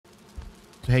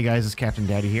So hey guys, it's Captain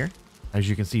Daddy here. As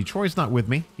you can see, Troy's not with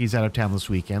me. He's out of town this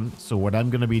weekend. So what I'm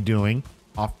going to be doing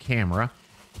off camera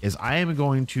is I am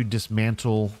going to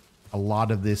dismantle a lot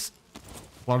of these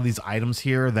items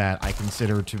here that I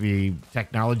consider to be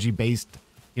technology based,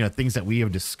 you know, things that we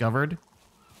have discovered.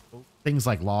 Things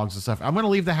like logs and stuff. I'm going to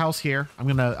leave the house here. I'm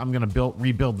going to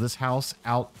rebuild this house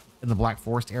out in the Black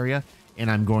Forest area, and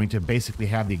I'm going to basically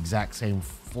have the exact same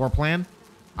floor plan.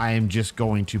 I am just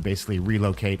going to basically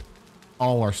relocate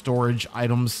all our storage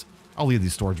items. I'll leave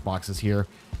these storage boxes here,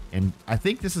 and I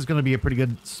think this is going to be a pretty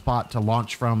good spot to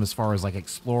launch from as far as like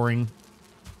exploring,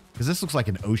 because this looks like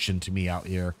an ocean to me out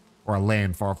here, or a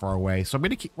land far, far away. So we're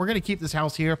going to keep this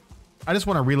house here. I just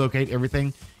want to relocate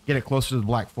everything, get it closer to the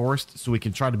Black Forest so we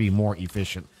can try to be more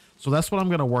efficient. So that's what I'm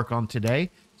going to work on today.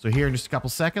 So here in just a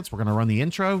couple seconds, we're going to run the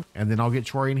intro, and then I'll get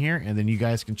Troy in here, and then you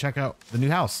guys can check out the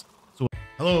new house. So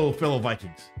hello, fellow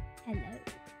Vikings. Hello.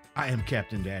 I am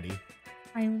Captain Daddy.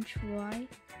 I am Troy.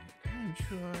 I'm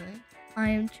Troy. I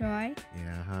am Troy.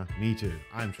 Yeah, me too.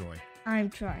 I'm Troy. I'm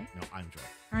Troy. No, I'm Troy.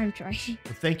 I'm Troy.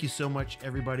 Well, thank you so much,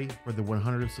 everybody, for the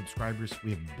 100 subscribers.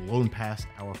 We have blown past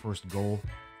our first goal.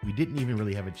 We didn't even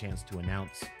really have a chance to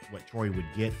announce what Troy would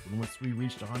get once we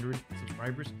reached 100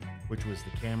 subscribers, which was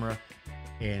the camera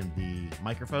and the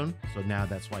microphone. So now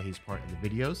that's why he's part of the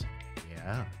videos.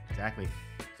 Yeah, exactly.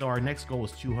 So our next goal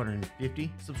is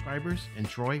 250 subscribers. And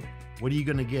Troy, what are you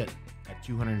going to get at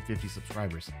 250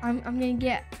 subscribers? I'm going to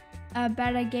get a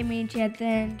better gaming chair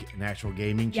than... An actual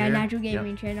gaming chair? Yeah, an actual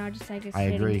gaming chair, not just like a I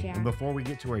sitting agree. chair. And before we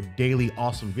get to our daily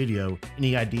awesome video,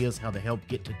 any ideas how to help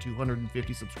get to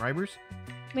 250 subscribers?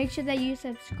 Make sure that you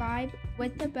subscribe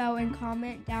with the bell and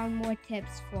comment down more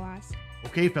tips for us.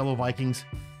 Okay, fellow Vikings,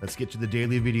 let's get to the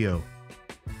daily video.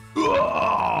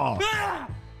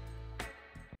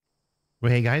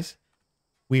 Well, hey guys,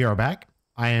 we are back.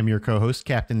 I am your co-host,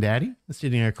 Captain Daddy.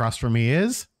 Sitting across from me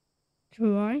is...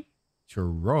 Troy.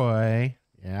 Troy.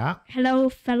 Yeah. Hello,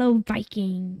 fellow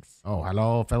Vikings. Oh,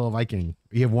 hello, fellow Viking.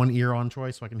 You have one ear on,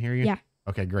 Troy, so I can hear you? Yeah.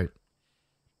 Okay, great.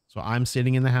 So I'm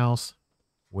sitting in the house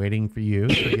waiting for you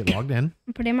to get logged in.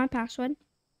 I'm putting my password.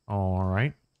 All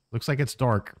right. Looks like it's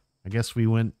dark. I guess we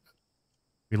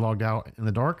logged out in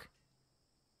the dark.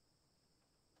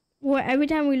 Well, every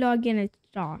time we log in, it's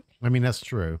dark. I mean, that's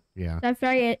true. Yeah. That's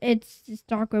right. It's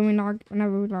dark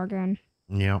whenever we log in.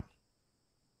 Yeah.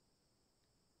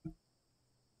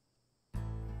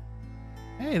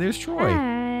 Hey, there's Troy.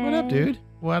 Hi. What up, dude?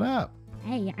 What up?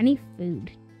 Hey, I need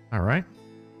food. All right.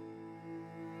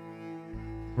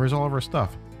 Where's all of our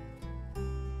stuff?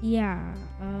 Yeah.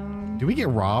 Did we get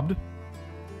robbed?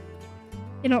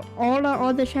 You know,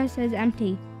 all the chests is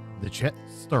empty. The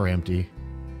chests are empty.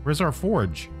 Where's our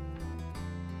forge?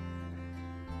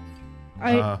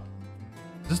 Is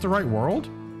this the right world?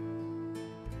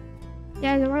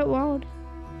 Yeah, the right world.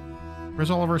 Where's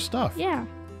all of our stuff? Yeah.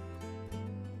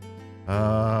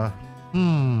 I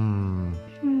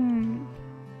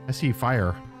see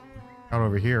fire out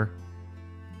over here.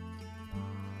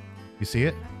 You see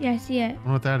it? Yeah, I see it. I don't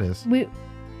know what that is.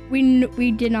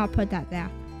 We did not put that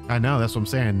there. I know, that's what I'm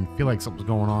saying. I feel like something's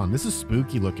going on. This is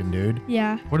spooky looking, dude.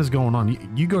 Yeah. What is going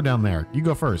on? You go down there. You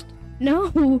go first.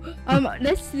 No.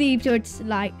 Let's sleep so it's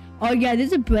like, oh yeah,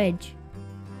 there's a bridge.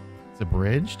 It's a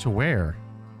bridge to where?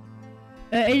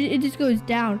 It just goes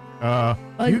down.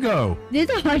 You go. There's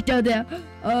a hut down there.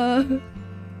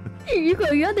 You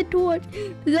go. You have the torch.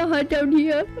 There's a hut down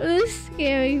here. This is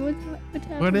scary. What's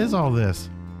happening? What is all this?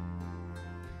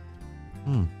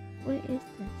 What is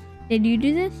this? Did you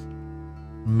do this?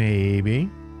 Maybe.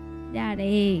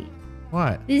 Daddy.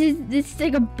 What? This is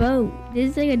like a boat.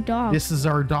 This is like a dock. This is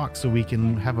our dock so we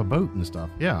can have a boat and stuff.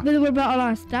 Yeah. But what about all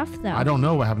our stuff though? I don't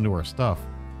know what happened to our stuff.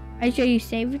 Are you sure you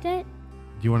saved it?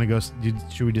 Do you want to go?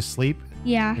 Should we just sleep?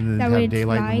 Yeah. And then that way have it's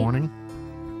daylight in light. the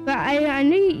morning? But I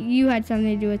knew you had something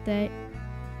to do with it.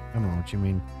 I don't know what you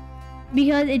mean.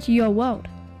 Because it's your world.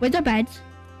 With the beds.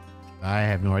 I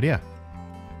have no idea.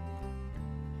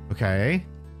 Okay.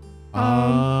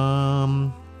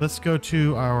 Let's go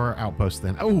to our outpost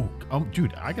then. Oh,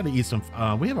 dude, I gotta eat some.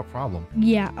 We have a problem.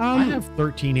 Yeah. I have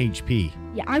 13 HP.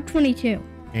 Yeah, I'm 22.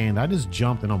 And I just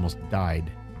jumped and almost died.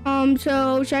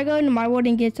 So should I go into my world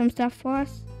and get some stuff for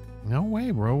us? No way,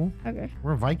 bro. Okay.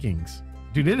 We're Vikings.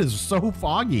 Dude, it is so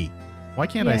foggy. Why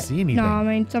can't I see anything? No, I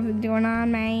mean, something's going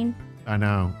on, man. I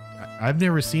know. I've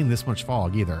never seen this much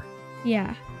fog either.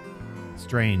 Yeah.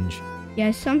 Strange. Yeah,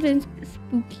 something's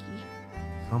spooky.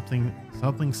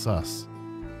 Something sus.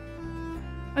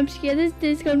 I'm scared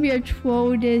there's gonna be a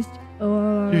troll just...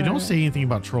 Dude, don't say anything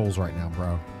about trolls right now,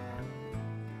 bro.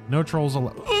 No trolls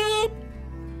allowed.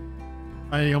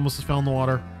 I almost fell in the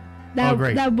water. Oh,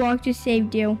 great. That block just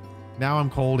saved you. Now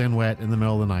I'm cold and wet in the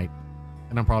middle of the night,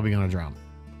 and I'm probably gonna drown.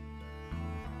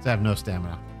 So I have no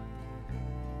stamina.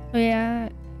 Oh yeah,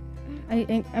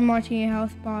 I'm watching your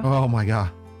health bar. Oh my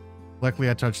god. Luckily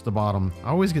I touched the bottom. I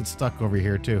always get stuck over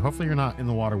here too. Hopefully you're not in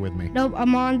the water with me. Nope,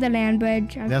 I'm on the land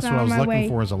bridge. That's what I was looking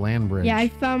for, is a land bridge. Yeah, I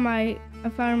found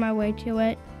my way to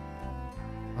it.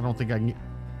 I don't think I can get...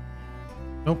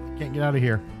 Nope, can't get out of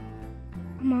here.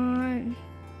 Come on.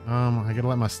 I gotta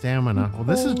let my stamina. Well,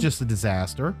 this is just a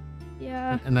disaster.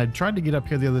 Yeah. And I tried to get up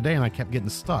here the other day and I kept getting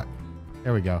stuck.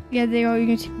 There we go. Yeah, there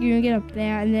you can get up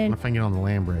there and then. If I can get on the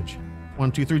land bridge.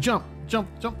 1, 2, 3, jump, jump,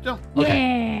 jump, jump.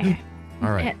 Okay. Yeah.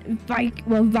 All right.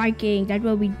 We're Vikings. That's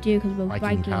what we do because we're Viking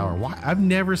Vikings. power. Why? I've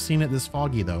never seen it this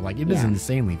foggy though. Like it is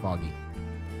insanely foggy.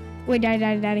 Wait, Daddy.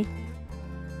 There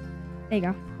you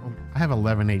go. I have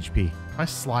 11 HP. If I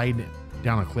slide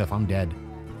down a cliff, I'm dead.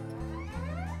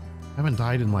 I haven't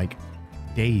died in like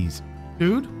days.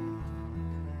 Dude,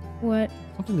 What?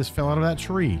 something just fell out of that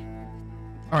tree.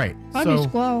 All right, Probably so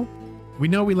squirrel. we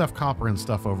know we left copper and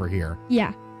stuff over here.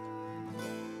 Yeah.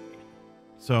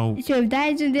 So So if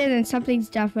that isn't it, then something's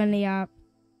definitely up.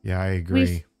 yeah, I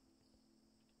agree.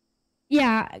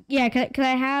 Yeah, cause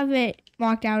I have it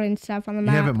marked out and stuff on the You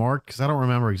map. have it marked? Because I don't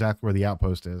remember exactly where the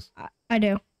outpost is. I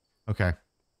do. Okay.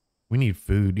 We need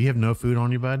food. Do you have no food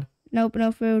on you, bud? Nope,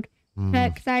 no food.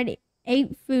 Cause I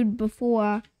ate food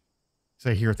before.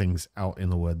 So I hear things out in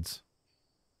the woods.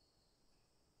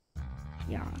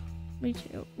 Yeah, me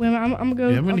too. Wait a minute, I'm gonna go.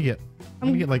 Yeah, I'm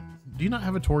gonna get like, do you not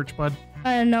have a torch, bud?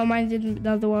 No, mine's in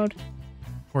the other world.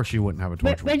 Of course you wouldn't have a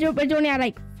torch. But it's only at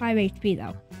like 5 HP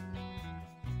though.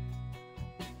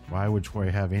 Why would Troy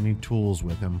have any tools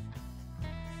with him?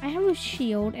 I have a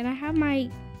shield and I have my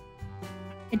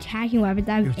attacking weapons.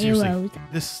 I have Dude, seriously, arrows.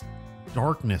 this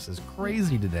darkness is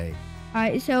crazy today.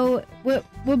 Alright, so we're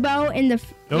about in the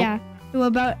Nope. yeah. So we're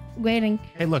about waiting.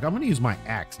 Hey, look, I'm gonna use my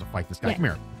axe to fight this guy. Yeah. Come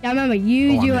here. Yeah, remember,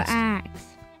 use Oh, I your missed. axe.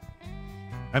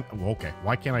 Well, okay.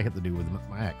 Why can't I hit the dude with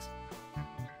my axe?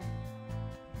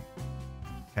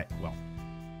 Okay, well.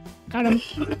 Got him.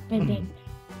 Bang, bang.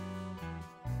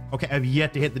 Okay, I've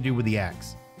yet to hit the dude with the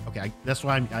axe. Okay, that's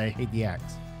why I hate the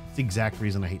axe. It's the exact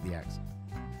reason I hate the axe.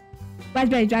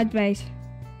 Raspberries.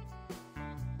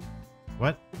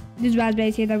 What? There's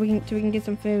raspberries here that we can get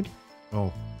some food.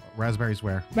 Oh, raspberries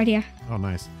where? Right here. Oh,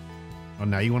 nice. Oh,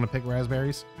 now you want to pick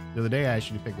raspberries? The other day I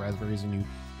asked you to pick raspberries and you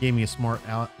gave me a smart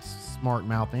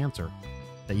mouth answer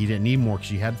that you didn't need more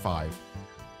because you had 5.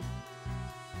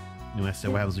 And I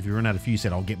said, what happens if you run out of few? You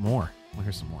said, I'll get more. Well,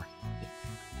 here's some more.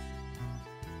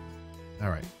 All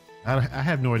right. I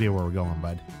have no idea where we're going,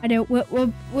 bud. I do.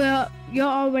 You're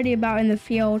already about in the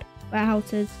field where our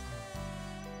house is.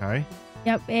 Okay.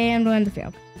 Yep, and we're in the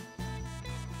field.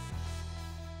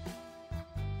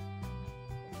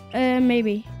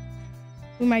 Maybe.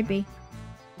 We might be.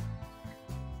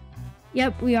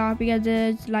 Yep, we are because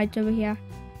there's lights over here.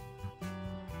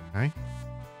 Okay.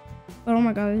 But oh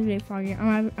my god, it's really foggy.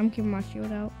 I'm keeping my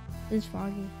shield out. It's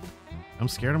foggy. I'm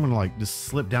scared I'm going to like just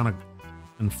slip down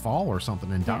and fall or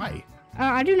something and die.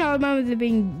 I do not remember there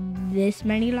being this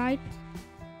many lights.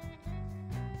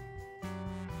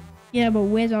 Yeah, but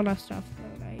where's all that stuff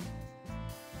though? Like,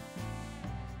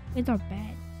 where's our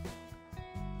bed?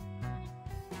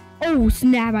 Oh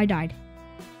snap! I died.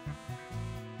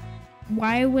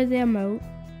 Why was there a moat?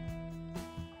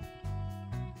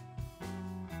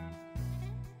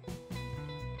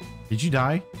 Did you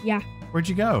die? Yeah. Where'd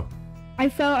you go? I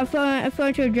fell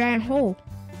into a giant hole.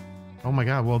 Oh my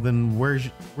god. Well, then where's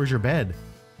your bed?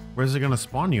 Where's it going to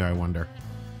spawn you, I wonder?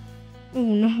 Oh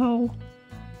no.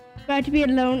 Got to be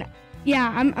alone.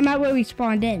 Yeah, I'm at where we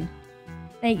spawned in.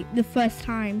 Like the first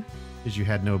time. Because you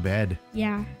had no bed.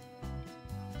 Yeah.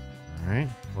 All right.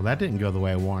 Well, that didn't go the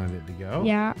way I wanted it to go.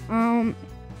 Yeah.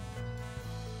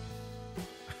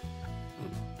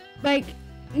 Like.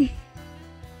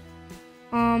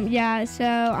 Yeah. So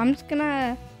I'm just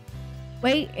gonna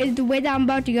wait. Is the way that I'm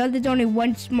about to go? There's only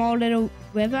one small little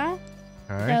river.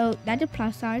 Okay. So that's a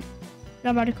plus side.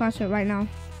 I'm about to cross it right now.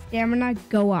 Stamina,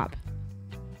 go up.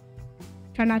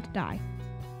 Try not to die.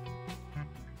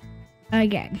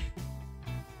 Again.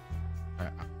 All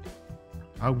right.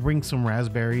 I'll bring some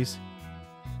raspberries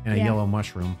and a Yeah. yellow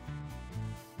mushroom.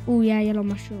 Oh yeah, yellow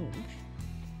mushrooms.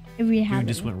 If we have You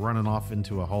just any. went running off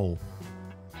into a hole.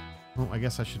 Well, I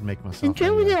guess I should make myself. Since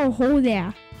there was a hole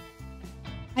there.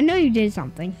 I know you did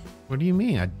something. What do you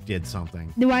mean I did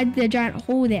something? There was the giant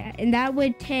hole there, and that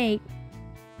would take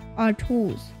our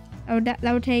tools. That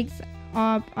would take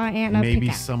our ant and our Maybe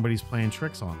pickaxe. somebody's playing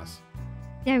tricks on us.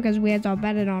 Yeah, because we had all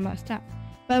better on our stuff.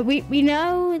 But we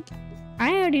know,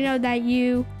 I already know that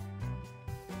you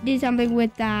did something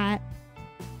with that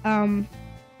boat.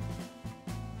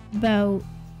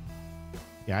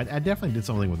 Yeah, I definitely did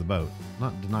something with the boat. I'm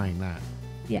not denying that.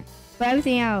 Yeah, but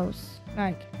everything else,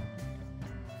 like,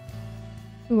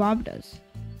 who robbed us?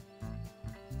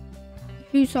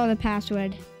 Who saw the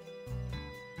password?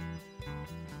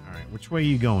 All right, which way are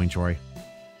you going, Troy?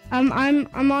 I'm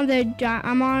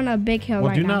on a big hill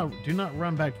Well, right now. do not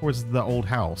run back towards the old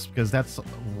house because that's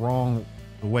wrong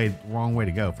way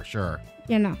to go for sure.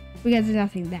 Yeah, no, because there's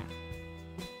nothing there.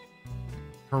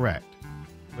 Correct.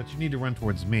 But you need to run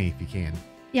towards me if you can.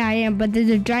 Yeah, I am, but there's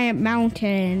a giant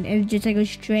mountain, and it's just like a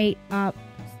straight up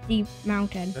steep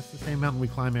mountain. That's the same mountain we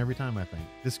climb every time, I think.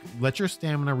 Just let your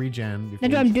stamina regen. Before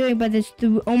That's what I'm doing, but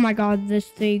oh my god, there's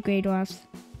 3 Grey Dwarfs.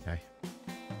 Okay.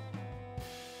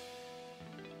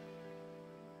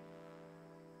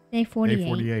 Day 48. Day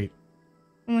 48.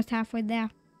 Almost halfway there.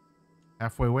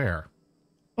 Halfway where?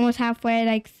 Almost halfway,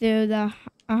 like, through the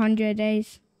 100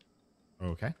 days.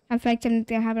 Okay. I feel like something's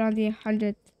gonna happen on the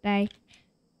 100th day.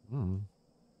 Hmm.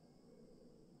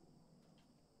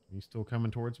 Are you still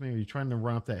coming towards me? Are you trying to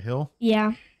run up that hill?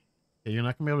 Yeah. Yeah, you're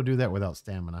not going to be able to do that without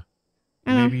stamina.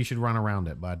 Uh-huh. Maybe you should run around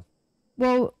it, bud.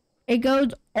 Well, it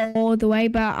goes all the way,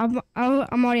 but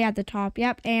I'm already at the top.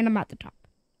 Yep, and I'm at the top.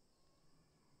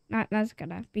 That's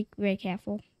gonna be very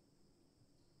careful.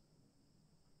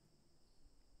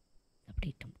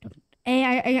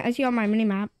 Hey, I see on my mini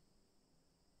map.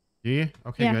 Do you?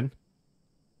 Okay, Yeah. good.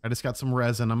 I just got some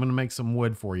resin. I'm going to make some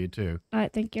wood for you, too. All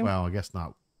right, thank you. Well, I guess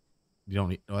not. You don't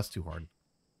need... Oh, that's too hard.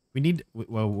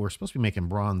 Well, we're supposed to be making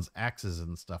bronze axes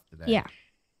and stuff today. Yeah.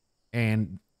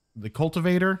 And the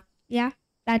cultivator... Yeah,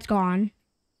 that's gone.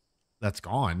 That's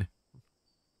gone?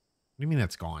 What do you mean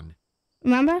that's gone?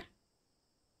 Remember?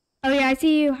 Oh, yeah, I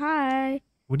see you. Hi.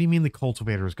 What do you mean the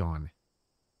cultivator is gone?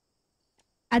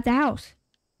 At the house.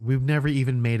 We've never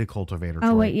even made a cultivator. Oh,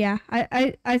 Troy. wait, yeah.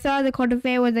 I thought the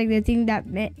cultivator was like the thing that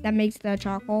makes the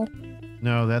charcoal.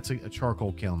 No, that's a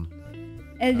charcoal kiln.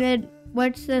 And then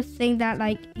what's the thing that,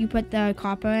 like, you put the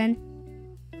copper in?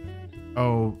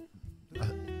 Oh,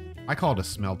 I call it a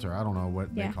smelter. I don't know what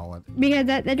Yeah. they call it. Because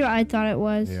that's what I thought it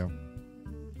was. Yeah.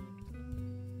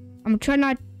 I'm trying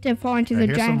not to fall into the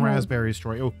Here's giant some hole. raspberries,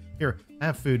 Troy. Oh, here, I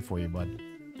have food for you, bud.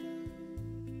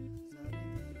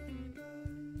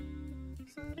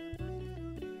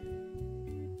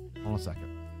 Hold on a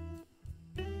second.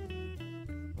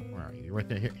 Where are you? You're right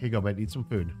there. Here you go, bud. Eat some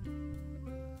food.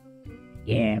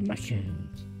 Yeah,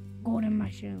 mushrooms. Golden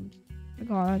mushrooms. I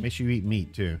got it. Make sure you eat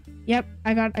meat too. Yep,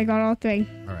 I got all 3.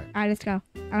 All right. Alright, let's go.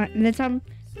 This time,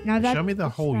 now that. Show me the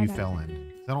let's hole try you that. fell in.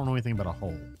 'Cause I don't know anything about a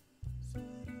hole.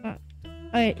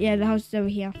 Oh yeah, the house is over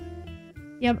here.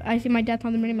 Yep, I see my death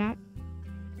on the mini map.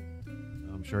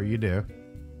 I'm sure you do.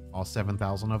 All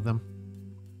 7,000 of them.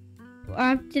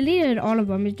 I've deleted all of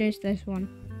them. It's just this one.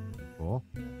 Cool.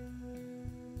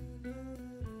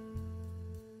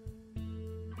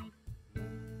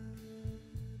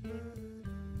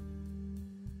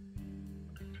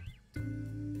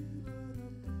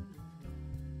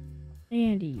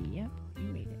 Andy, yep, you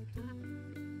made it.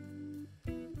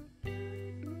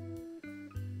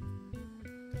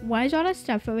 Why is all that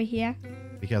stuff over here?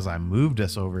 Because I moved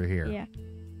us over here. Yeah.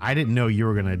 I didn't know you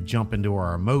were going to jump into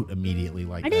our remote immediately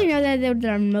like I that. didn't know that there was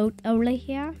a remote over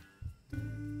here.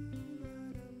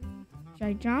 Should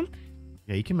I jump?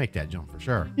 Yeah, you can make that jump for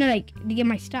sure. No, like, to get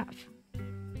my stuff.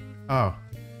 Oh.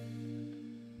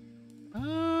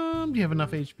 Do you have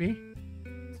enough HP?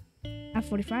 I have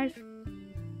 45.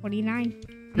 49.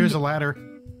 Here's a ladder.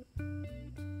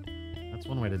 That's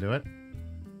one way to do it.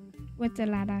 What's the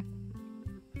ladder?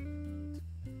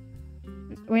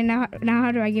 Wait, now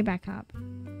how do I get back up?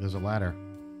 There's a ladder.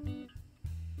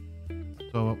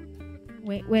 So,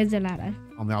 Wait, where's the ladder?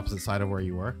 on the opposite side of where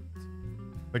you were.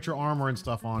 Put your armor and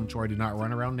stuff on, Troy. Do not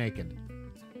run around naked.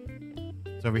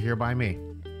 It's over here by me.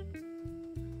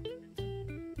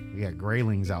 We got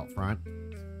graylings out front.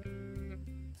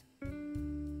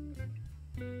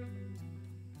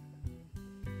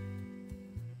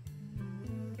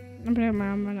 I'm putting my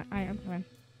arm on it. I'm fine.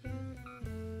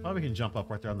 Probably can jump up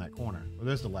right there on that corner. Oh,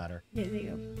 there's the ladder. Yeah, there you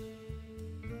go.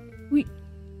 Wait.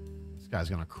 This guy's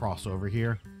gonna cross over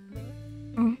here.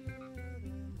 Oh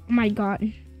my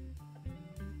god.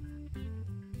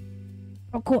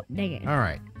 Oh, cool. Dang it. All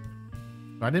right.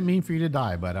 So I didn't mean for you to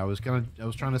die, but I was trying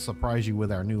to surprise you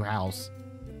with our new house.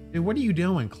 Dude, what are you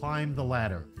doing? Climb the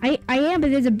ladder. I am, but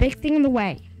there's a big thing in the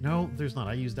way. No, there's not.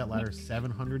 I used that ladder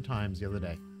 700 times the other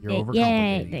day. You're Yeah,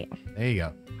 overcomplicating. There you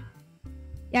go.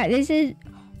 Yeah, this is.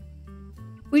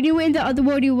 When you were in the other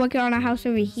world, you were working on a house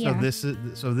over here.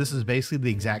 So this is basically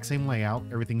the exact same layout.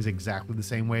 Everything's exactly the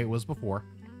same way it was before.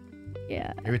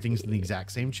 Yeah. Everything's in the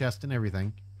exact same chest and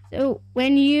everything. So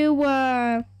when you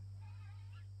were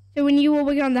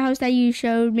working on the house that you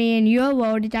showed me in your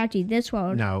world, it's actually this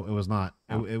world. No, it was not.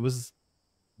 Oh. It was,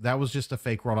 that was just a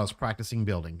fake world I was practicing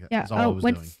building. Yeah. That's all I was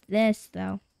doing. What's this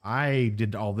though? I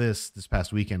did all this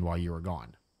past weekend while you were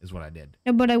gone, is what I did.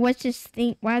 No, but what's this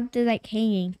thing? Why are they like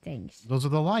hanging things? Those are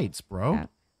the lights, bro. Yeah.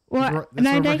 Well, That's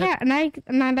I overhead.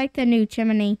 like the new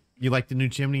chimney. You like the new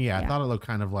chimney? Yeah, I Yeah. thought it looked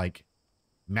kind of like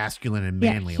masculine and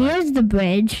Yeah. manly. Here's the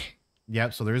bridge.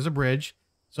 Yep, so there is a bridge.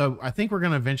 So I think we're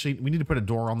going to eventually, we need to put a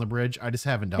door on the bridge. I just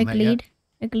haven't done that yet.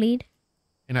 Agreed.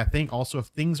 And I think also if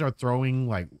things are throwing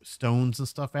like stones and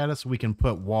stuff at us, we can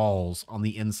put walls on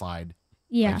the inside.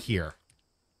 Yeah. Like here.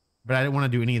 But I didn't want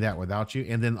to do any of that without you.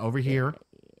 And then over here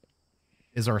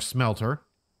is our smelter.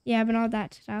 Yeah, but all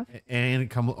that stuff. And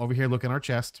come over here, look in our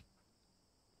chest.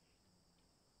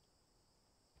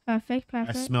 Perfect.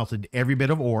 I smelted every bit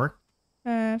of ore.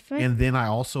 Perfect. And then I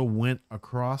also went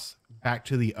across back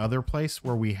to the other place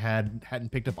where we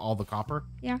hadn't picked up all the copper.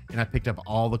 Yeah. And I picked up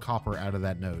all the copper out of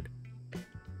that node.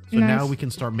 So Nice. now we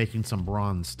can start making some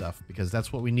bronze stuff because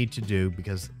that's what we need to do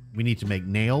because we need to make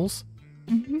nails,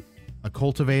 a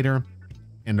cultivator,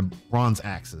 and the bronze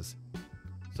axes.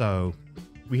 So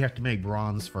we have to make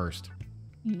bronze first.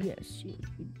 Yes, we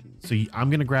do. So I'm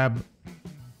going to grab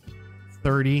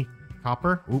 30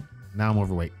 copper. Oop, now I'm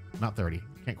overweight. Not 30.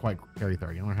 Can't quite carry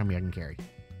 30. I don't know how many I can carry.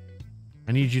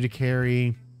 I need you to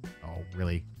carry... Oh,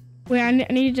 really? Wait, I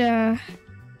need to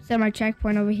set my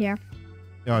checkpoint over here.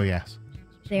 Oh, yes.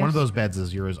 One of those beds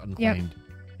is yours unclaimed.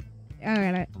 Yep. I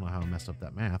got it. I don't know how I messed up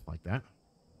that math like that.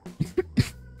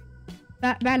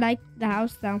 But I like the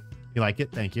house, though. You like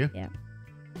it? Thank you. Yeah.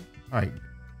 All right.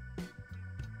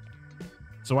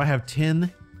 So I have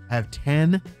 10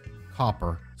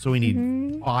 copper. So we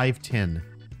need 5 tin.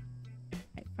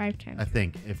 5 10. I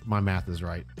think, if my math is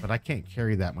right. But I can't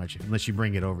carry that much unless you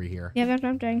bring it over here. Yeah, that's what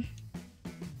I'm doing.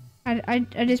 I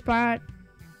just brought...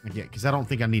 Yeah, because I don't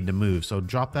think I need to move. So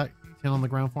drop that tin on the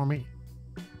ground for me.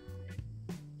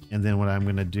 And then what I'm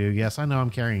going to do... Yes, I know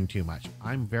I'm carrying too much.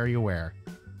 I'm very aware.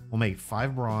 We'll make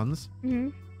 5 bronze.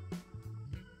 All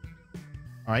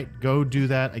right, go do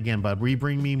that again, bud. Will you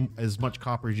bring me as much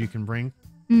copper as you can bring?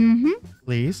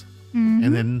 Please.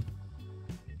 And then...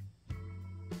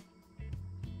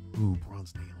 Ooh,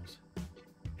 bronze nails.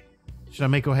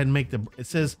 Should I go ahead and make the... It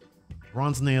says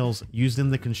bronze nails used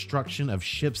in the construction of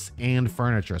ships and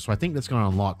furniture. So I think that's going to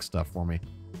unlock stuff for me.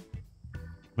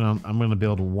 But I'm going to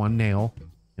build 1 nail,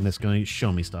 and it's going to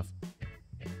show me stuff.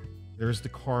 There's the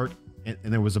cart, and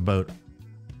there was a boat.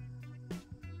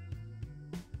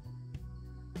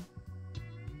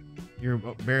 You're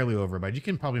barely over, but you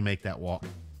can probably make that walk.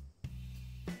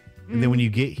 And then when you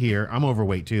get here, I'm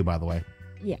overweight too, by the way.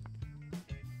 Yeah.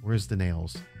 Where's the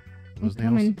nails? Those nails?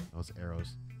 Coming. Those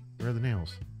arrows. Where are the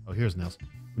nails? Oh, here's nails.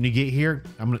 When you get here,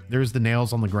 there's the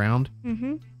nails on the ground.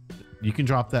 You can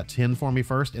drop that tin for me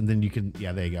first, and then you can...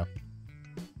 Yeah, there you go.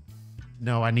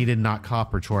 No, I needed not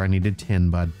copper, Troy. I needed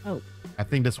tin, bud. Oh. I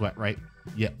think that's what, right?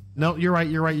 Yeah. No, you're right.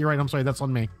 I'm sorry. That's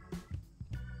on me.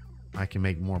 I can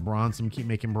make more bronze. I'm keep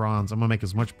making bronze. I'm going to make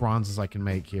as much bronze as I can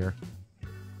make here.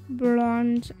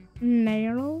 Bronze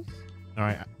nails? All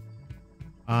right.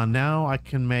 Now I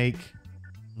can make...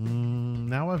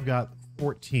 now I've got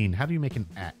 14. How do you make an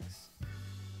axe?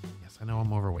 Yes, I know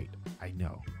I'm overweight. I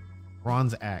know.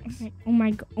 Bronze axe. Okay. Oh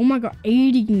my god.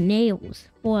 80 nails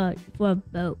for a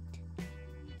boat.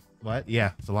 What?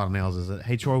 Yeah, it's a lot of nails, is it?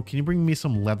 Hey, Troy, can you bring me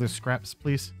some leather scraps,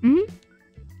 please?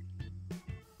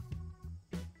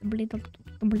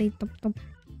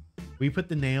 We put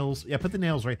the nails... Yeah, put the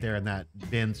nails right there in that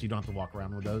bin so you don't have to walk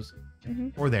around with those.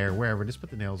 Or there, wherever. Just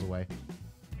put the nails away.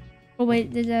 Oh,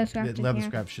 wait. There's a scrap. The leather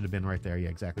scraps should have been right there. Yeah,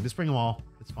 exactly. Just bring them all.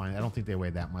 It's fine. I don't think they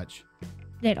weigh that much.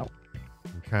 They don't.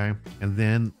 Okay. And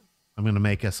then I'm going to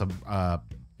make us an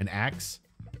axe.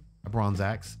 A bronze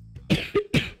axe.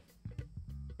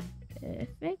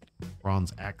 Perfect.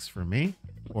 Bronze axe for me.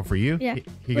 Or for you. Yeah. Here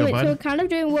you go, Wait, bud. so kind of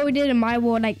doing what we did in my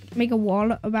world, like make a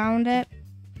wall around it.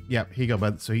 Yep, here you go,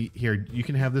 bud. So here, you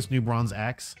can have this new bronze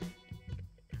axe.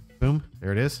 Boom.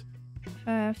 There it is.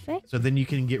 Perfect. So then you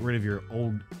can get rid of your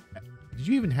old... Did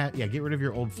you even have... Yeah, get rid of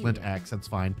your old flint axe. That's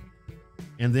fine.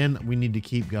 And then we need to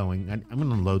keep going. I'm going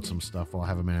to load some stuff while I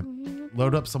have a minute.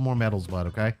 Load up some more metals, bud,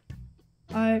 okay?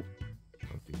 Alright.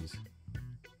 Both these.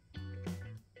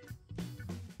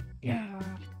 Yeah.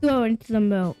 Go into the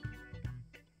milk.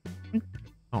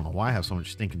 I don't know why I have so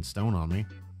much stinking stone on me.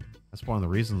 That's one of the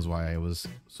reasons why I was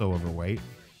so overweight.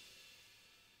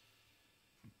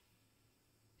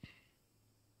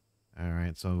 All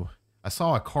right, so I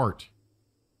saw a cart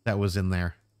that was in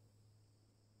there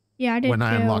Yeah, I did when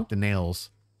I too. unlocked the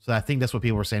nails. So I think that's what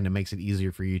people were saying. It makes it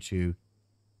easier for you to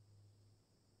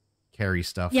carry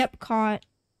stuff. Yep, caught.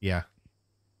 Yeah.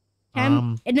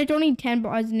 10, and it's only 10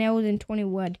 bars, nails, and 20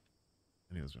 wood.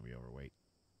 I knew it was going to be overweight.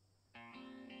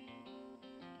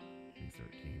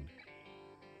 13.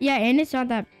 Yeah, and it's not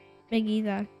that big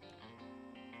either.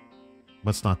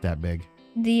 What's not that big?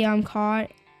 The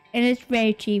cart, and it's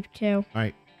very cheap too. All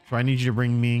right. So I need you to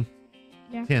bring me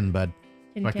 10, bud.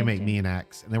 10, So I can 10, make 10. me an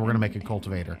axe. And then we're going to make a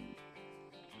cultivator.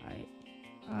 Alright.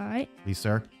 Alright. Please,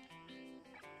 sir.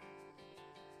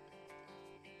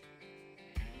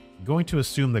 I'm going to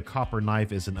assume the copper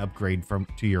knife is an upgrade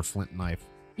to your flint knife.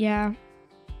 Yeah.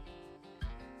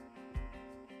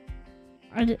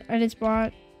 I just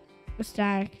bought a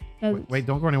stack. Wait,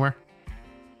 don't go anywhere.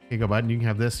 Here you go, bud. You can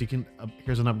have this. You can.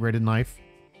 Here's an upgraded knife.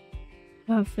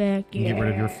 Perfect. You can get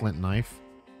rid of your flint knife.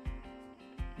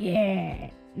 Yeah.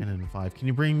 And then 5. Can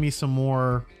you bring me some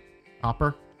more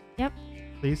copper? Yep.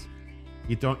 Please.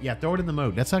 You don't. Yeah, throw it in the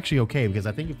moat. That's actually okay because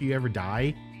I think if you ever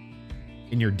die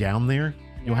and you're down there,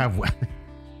 you'll have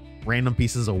random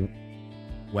pieces of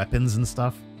weapons and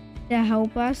stuff To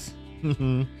help us.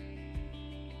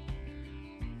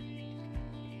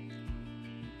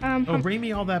 Oh, bring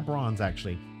me all that bronze,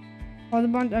 actually. All the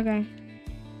bronze. Okay.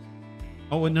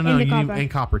 Oh, no, And the you copper. and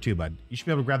copper too, bud. You should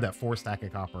be able to grab that 4 stack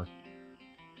of copper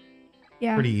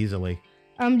Yeah. pretty easily.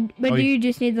 But do you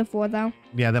just need the 4 though?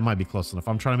 Yeah, that might be close enough.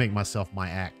 I'm trying to make myself my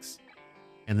axe,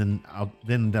 and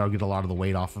then that'll get a lot of the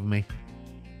weight off of me.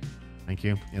 Thank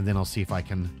you. And then I'll see if I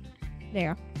can.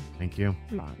 There. Thank you.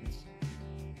 Bronze.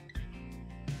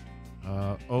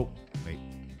 Oh, wait.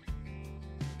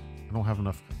 I don't have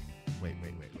enough. Wait.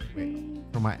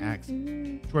 For my axe.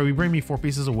 Troy, will you bring me 4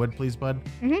 pieces of wood, please, bud?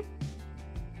 Mhm.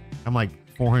 I'm like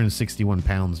 461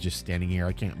 pounds just standing here.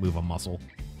 I can't move a muscle.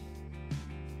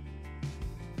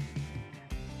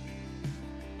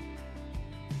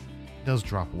 It does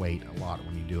drop weight a lot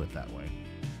when you do it that way.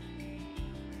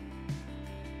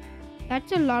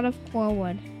 That's a lot of core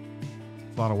wood.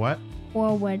 A lot of what?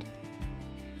 Core wood.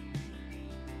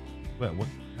 What?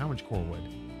 How much core wood?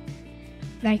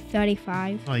 Like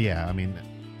 35. Oh, yeah. I mean,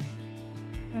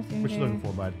 That's in what you there. looking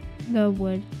for, bud? The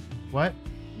wood. What?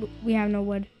 We have no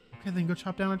wood. Okay, then go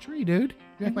chop down a tree, dude.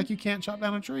 You act like you can't chop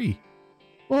down a tree.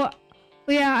 Well,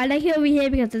 yeah, I like it over here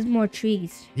because there's more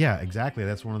trees. Yeah, exactly.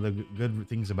 That's one of the good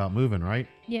things about moving, right?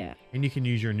 Yeah. And you can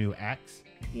use your new axe.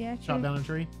 Yeah. Chop true. down a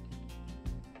tree.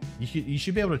 You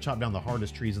should be able to chop down the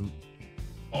hardest trees and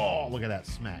oh, look at that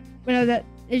smack. But no, that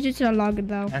it's just a log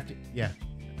though. Yeah,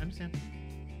 I understand.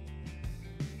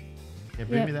 Yeah,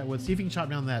 bring me that wood. See if you can chop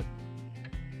down that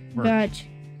Birch.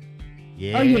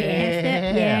 Yeah. Oh, yeah,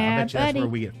 I bet you that's buddy. where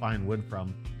we get fine wood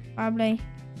from. Probably.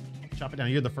 Chop it down.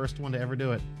 You're the first one to ever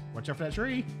do it. Watch out for that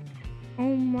tree.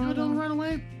 Oh my No, don't god. run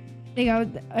away. They got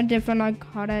a different log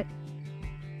caught it.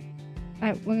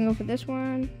 Alright, we're gonna go for this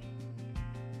one.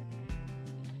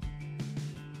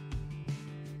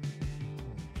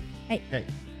 Okay,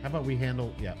 how about we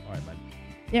handle? Yeah, all right, bud.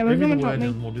 Yeah, we're Bring me gonna the help wood,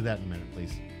 me. and we'll do that in a minute,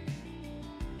 please.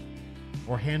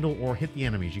 Or handle or hit the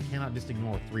enemies. You cannot just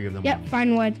ignore 3 of them. Yep,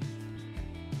 fine wood.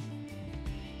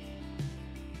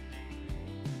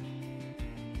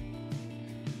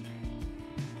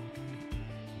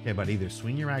 Okay, but either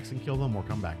swing your axe and kill them, or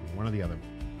come back. One or the other.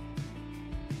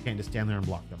 You can't just stand there and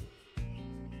block them.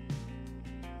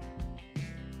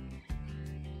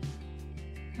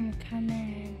 I'm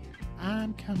coming.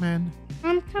 I'm coming.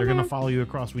 I'm coming. They're gonna follow you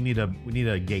across. We need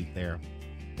a gate there.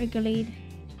 Take a lead.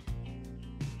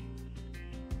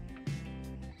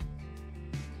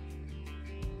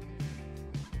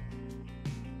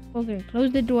 Okay,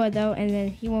 close the door though, and then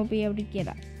he won't be able to get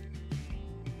us.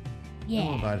 Yeah.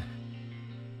 Come on, bud.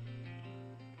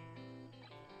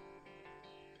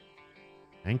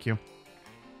 Thank you.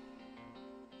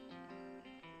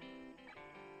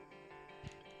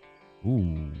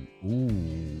 Ooh,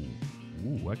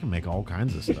 I can make all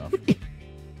kinds of stuff.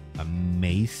 A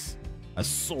mace, a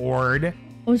sword.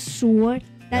 A sword.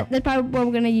 Yep. That's probably what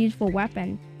we're gonna use for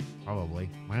weapon. Probably.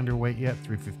 Am I underweight yet?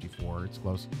 354. It's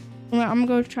close. I'm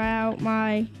gonna try out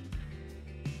my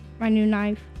new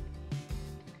knife.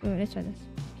 Wait, let's try this.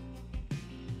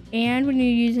 And when you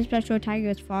use a special attack, it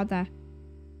goes farther.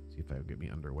 See if that'll get me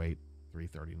underweight.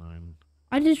 339.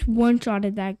 I just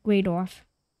one-shotted that grade off.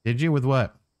 Did you? With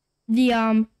what?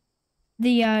 The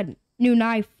new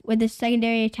knife with the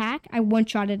secondary attack, I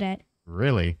one-shotted it.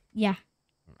 Really? Yeah.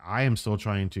 I am still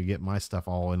trying to get my stuff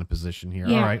all in a position here.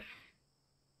 Yeah. All right.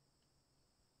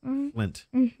 Mhm, Flint.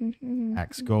 mhm.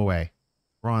 Axe, go away.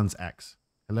 Bronze axe.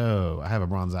 Hello. I have a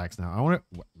bronze axe now. I want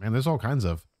to, man, there's all kinds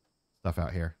of stuff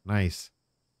out here. Nice.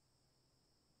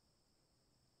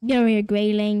 Get over here,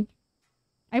 grayling.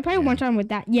 I probably one time with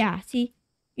that. Yeah, see?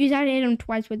 You just have to hit them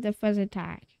twice with the first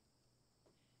attack.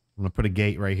 I'm gonna put a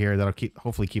gate right here that'll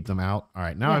hopefully keep them out. All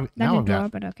right, now Yeah, now I've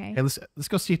got. but okay. Hey, let's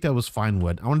go see if that was fine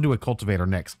wood. I want to do a cultivator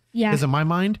next. Yeah. Because in my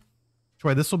mind,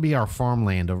 Troy, this will be our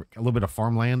farmland, a little bit of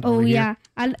farmland. Oh over yeah,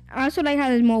 here. I also like how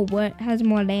there's more wood, has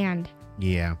more land.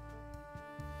 Yeah.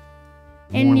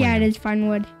 And More yeah, land. it is fun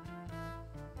wood.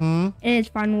 It is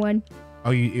fun wood. Oh,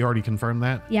 you already confirmed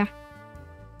that? Yeah.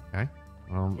 Okay. I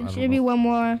It don't should be know. one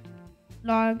more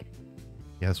log.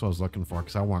 Yeah, that's what I was looking for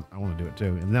because I want to do it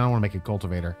too, and then I want to make a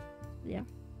cultivator. Yeah.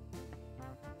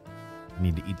 I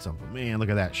need to eat something. Man, look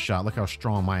at that shot. Look how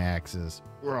strong my axe is.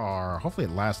 Roar. Hopefully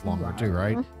it lasts longer too,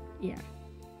 right? Yeah.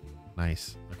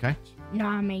 Nice. Okay.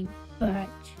 Nah, my butt.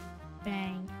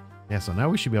 Bang. Yeah, so now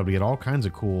we should be able to get all kinds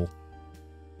of cool.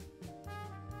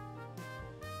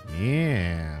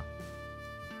 Yeah.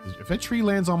 If that tree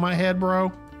lands on my head,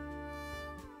 bro.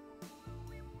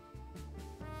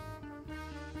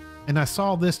 And I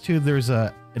saw this too. There's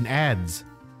an ads,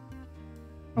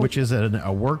 which is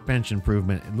a workbench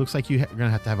improvement. It looks like you're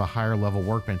going to have a higher level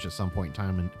workbench at some point in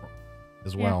time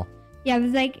as well. Yeah,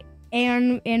 there's like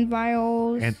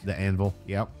anvils. And the anvil.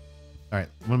 Yep. All right.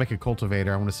 I'm going to make a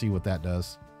cultivator. I want to see what that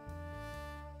does.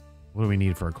 What do we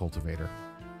need for a cultivator?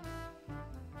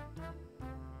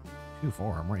 2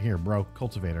 farm right here, bro.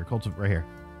 Cultivator. Right here.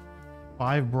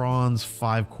 5 bronze,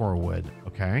 5 core wood.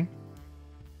 Okay.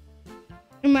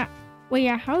 Wait,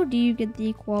 yeah, how do you get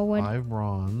the core wood? 5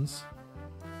 bronze.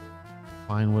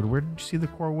 Fine wood. Where did you see the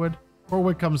core wood? Core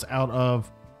wood comes out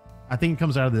of, I think it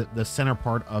comes out of the center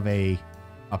part of a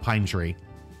pine tree.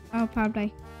 Oh,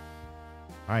 probably.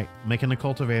 All right. Making a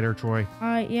cultivator, Troy.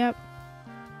 Yep.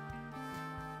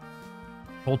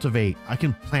 Cultivate. I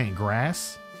can plant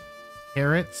grass,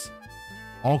 carrots,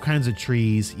 all kinds of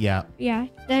trees. Yeah. Yeah,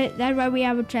 that's why we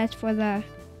have a chest for the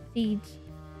seeds.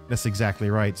 That's exactly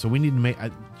right. So we need to make,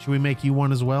 should we make you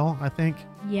one as well, I think?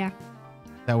 Yeah.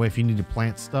 That way if you need to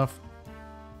plant stuff.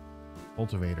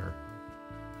 Cultivator.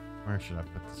 Where should I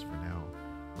put this for now?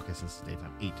 Okay, since it's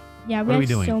daytime. 8. Yeah, What we are have we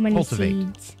doing? so many Cultivate.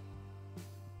 seeds.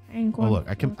 And Oh look,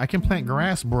 I can plant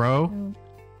grass, bro. Oh.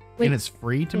 Wait, And it's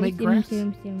free to make see, grass?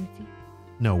 see.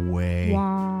 No way.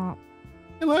 Wow.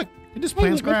 Hey look, it just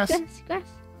plants grass.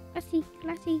 Grassy.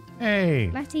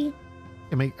 Hey,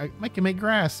 I can make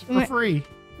grass for free.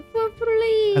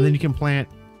 And then you can plant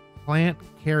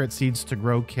carrot seeds to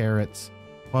grow carrots.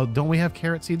 Well, don't we have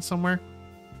carrot seeds somewhere?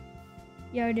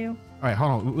 Yeah, I do. All right,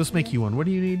 hold on. Let's make you one. What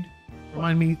do you need?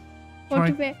 Remind me.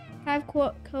 Cultivate. 5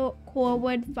 core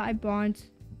wood, 5 bronze.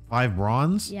 5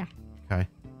 bronze? Yeah. Okay.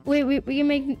 Wait, we can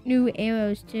make new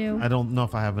arrows too. I don't know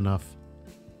if I have enough.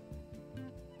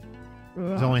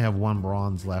 I only have 1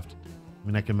 bronze left. I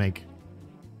mean, I can make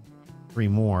 3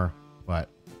 more, but.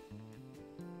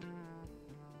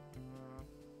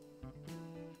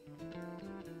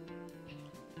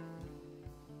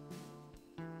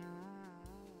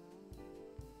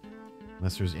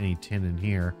 Unless there's any tin in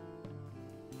here.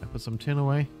 I put some tin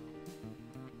away.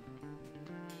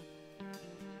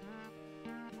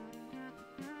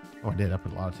 Oh, I did. I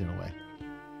put a lot of tin away.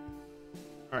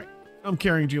 All right. I'm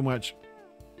carrying too much.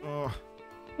 Oh.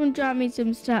 Someone drop me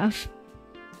some stuff.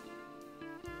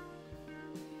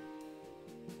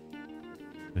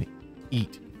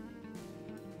 Eat.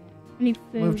 I need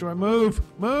food. Move, Troy.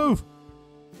 Move.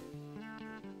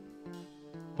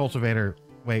 Cultivator.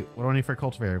 Wait, what do I need for a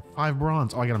cultivator? 5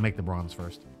 bronze. Oh, I gotta make the bronze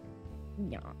first.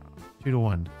 No. 2 to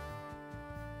 1.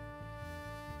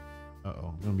 Uh-oh,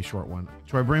 I'm gonna be short 1.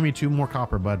 Troy, bring me 2 more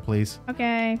copper, bud, please.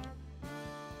 Okay.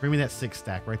 Bring me that 6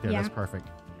 stack right there. Yeah. That's perfect.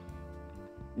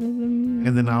 And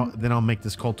then I'll make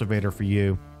this cultivator for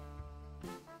you.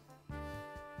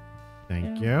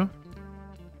 Thank you.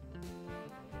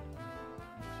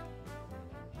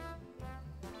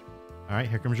 All right,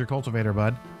 here comes your cultivator,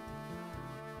 bud.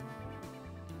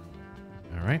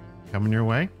 All right, coming your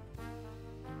way.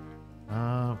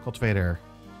 Cultivator.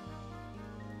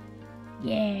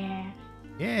 Yeah.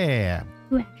 Yeah.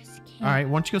 All right,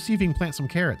 why don't you go see if you can plant some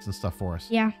carrots and stuff for us?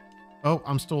 Yeah. Oh,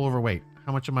 I'm still overweight.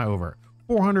 How much am I over?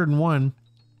 401.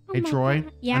 Oh Hey, my Troy.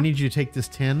 God. Yeah. I need you to take this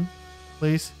tin,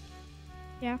 please.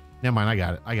 Yeah. Never mind, I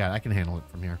got it. I can handle it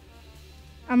from here.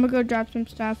 I'm gonna go drop some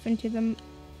stuff into the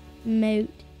moat.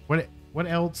 What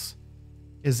else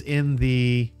is in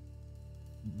the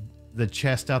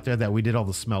chest out there that we did all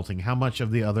the smelting? How much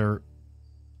of the other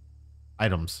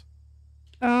items?